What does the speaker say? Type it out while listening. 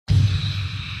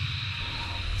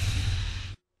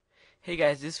Hey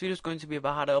guys, this video is going to be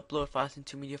about how to upload files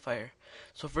into mediafire.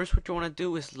 So first what you want to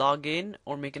do is log in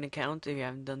or make an account if you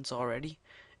haven't done so already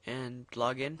and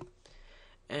log in.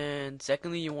 And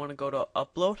secondly, you want to go to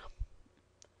upload.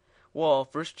 Well,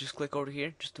 first just click over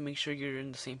here just to make sure you're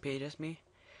in the same page as me.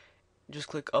 Just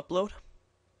click upload.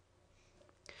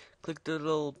 Click the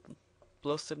little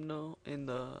plus signal in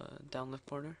the down left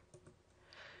corner.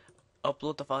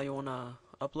 Upload the file you want to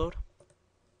upload.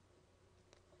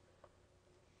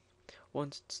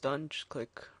 Once it's done, just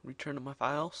click return to my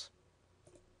files.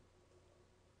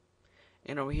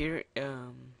 And over here,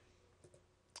 and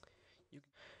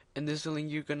this is the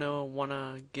link you're gonna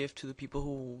wanna give to the people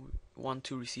who want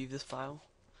to receive this file.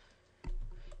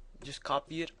 Just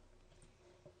copy it,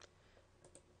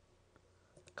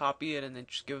 and then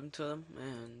just give them to them,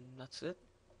 and that's it.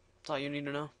 That's all you need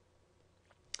to know.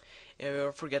 If you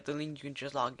ever forget the link, you can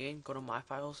just log in, go to my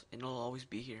files, and it'll always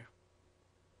be here.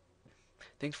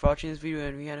 Thanks for watching this video,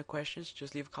 and if you have any questions,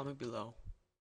 just leave a comment below.